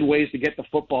just find ways to get the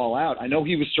football out. I know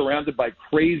he was surrounded by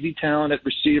crazy talent at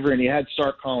receiver, and he had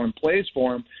start calling plays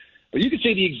for him, but you could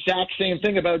say the exact same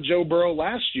thing about Joe Burrow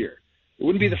last year. It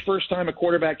wouldn't be the first time a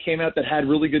quarterback came out that had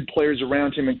really good players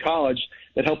around him in college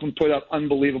that helped him put up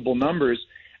unbelievable numbers.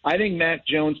 I think Mac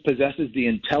Jones possesses the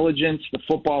intelligence, the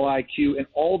football IQ, and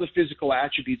all the physical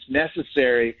attributes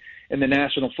necessary in the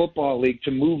National Football League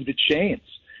to move the chains.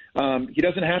 He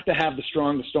doesn't have to have the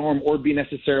strongest arm or be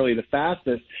necessarily the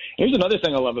fastest. Here's another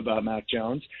thing I love about Mac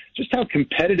Jones, just how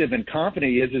competitive and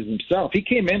confident he is as himself. He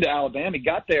came into Alabama, he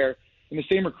got there in the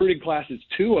same recruiting class as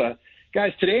Tua.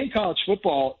 Guys, today in college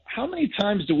football, how many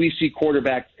times do we see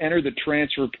quarterbacks enter the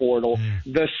transfer portal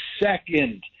the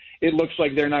second it looks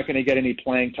like they're not going to get any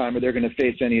playing time or they're going to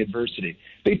face any adversity?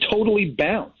 They totally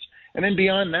bounce. And then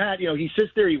beyond that, he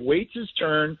sits there, he waits his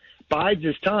turn, bides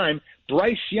his time.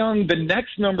 Bryce Young, the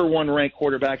next number one ranked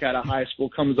quarterback out of high school,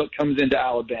 comes into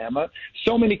Alabama.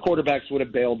 So many quarterbacks would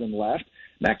have bailed and left.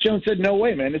 Mac Jones said, no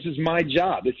way, man, this is my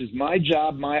job. This is my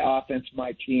job, my offense,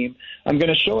 my team. I'm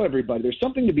going to show everybody. There's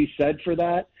something to be said for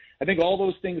that. I think all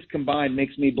those things combined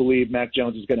makes me believe Mac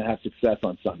Jones is going to have success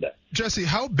on Sunday. Jesse,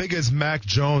 how big is Mac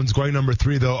Jones going number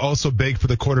 3, though, also big for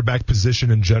the quarterback position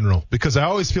in general? Because I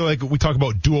always feel like we talk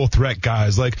about dual threat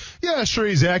guys. Like, yeah, sure,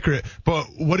 he's accurate, but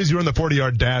what is he run the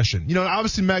 40-yard dashing?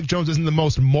 Obviously Mac Jones isn't the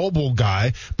most mobile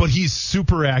guy, but he's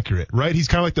super accurate, right? He's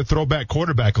kind of like the throwback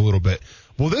quarterback a little bit.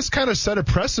 Will this kind of set a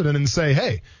precedent and say,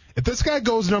 hey, if this guy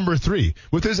goes number 3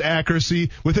 with his accuracy,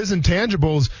 with his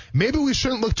intangibles, maybe we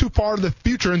shouldn't look too far into the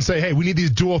future and say, hey, we need these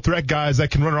dual threat guys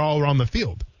that can run all around the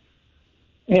field?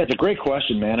 Yeah, it's a great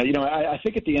question, man. I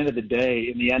think at the end of the day,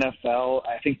 in the NFL,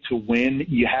 I think to win,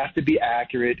 you have to be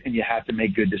accurate and you have to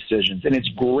make good decisions. And it's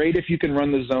great if you can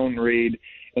run the zone read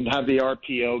and have the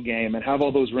RPO game and have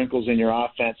all those wrinkles in your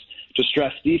offense to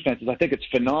stress defenses. I think it's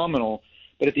phenomenal.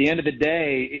 But at the end of the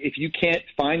day, if you can't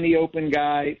find the open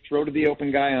guy, throw to the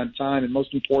open guy on time, and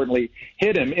most importantly,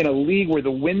 hit him in a league where the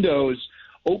windows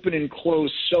open and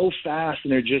close so fast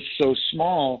and they're just so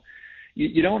small,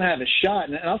 you don't have a shot.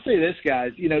 And I'll say this,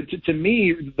 guys, to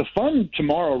me, the fun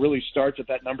tomorrow really starts at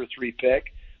that number 3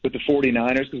 pick with the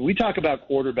 49ers, because we talk about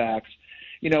quarterbacks.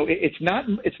 It's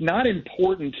not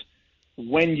important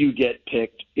when you get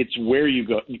picked, it's where you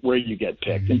get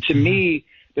picked. And to me,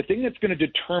 the thing that's going to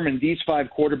determine these 5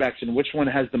 quarterbacks and which one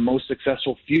has the most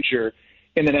successful future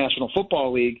in the National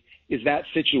Football League is that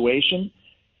situation.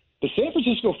 The San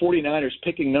Francisco 49ers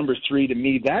picking number 3, to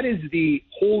me, that is the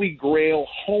holy grail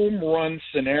home run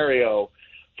scenario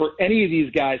for any of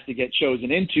these guys to get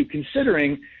chosen into,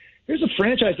 considering here's a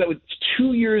franchise that was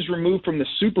 2 years removed from the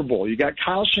Super Bowl. You got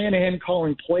Kyle Shanahan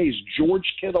calling plays, George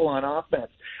Kittle on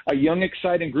offense, a young,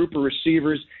 exciting group of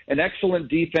receivers, an excellent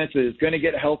defense that is going to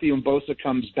get healthy when Bosa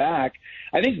comes back.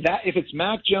 I think that if it's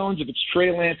Mac Jones, if it's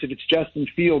Trey Lance, if it's Justin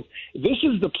Fields, this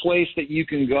is the place that you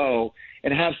can go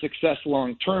and have success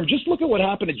long term. Just look at what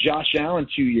happened to Josh Allen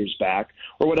 2 years back,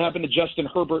 or what happened to Justin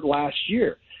Herbert last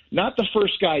year. Not the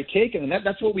first guy taken, and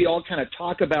that's what we all kind of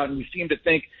talk about and we seem to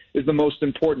think is the most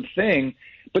important thing,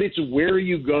 but it's where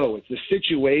you go. It's the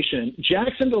situation.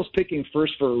 Jacksonville's picking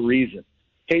first for a reason.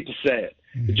 Hate to say it.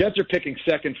 The Jets are picking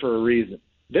second for a reason.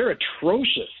 They're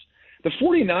atrocious. The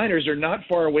 49ers are not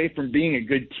far away from being a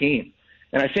good team.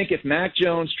 And I think if Mac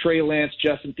Jones, Trey Lance,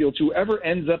 Justin Fields, whoever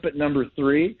ends up at number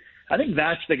 3, I think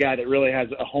that's the guy that really has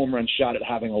a home run shot at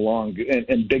having a long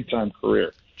and big-time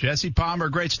career. Jesse Palmer,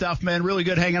 great stuff, man. Really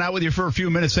good hanging out with you for a few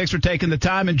minutes. Thanks for taking the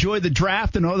time. Enjoy the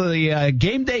draft and all the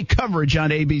game day coverage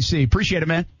on ABC. Appreciate it,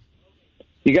 man.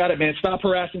 You got it, man. Stop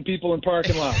harassing people in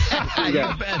parking lots. You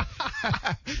bet.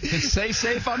 Stay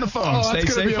safe on the phone. Oh, Stay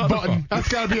safe on the phone. That's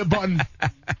got to be a button.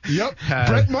 Yep.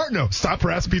 Brent Martineau. Stop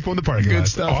harassing people in the parking lot. Good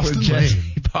stuff Austin with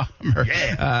Jesse Palmer.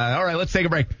 Yeah. All right, let's take a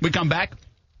break. We come back.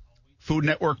 Food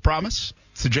Network promise.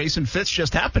 So Jason Fitz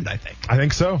just happened, I think. I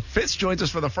think so. Fitz joins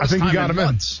us for the first time in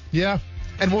months. Yeah.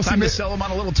 And we'll Time to sell him on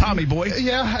a little Tommy boy.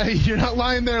 Yeah, you're not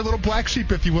lying there, a little black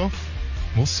sheep, if you will.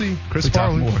 We'll see. Chris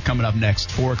Farley. More coming up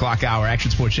next. 4 o'clock hour. Action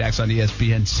Sports Jacks on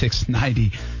ESPN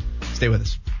 690. Stay with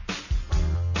us.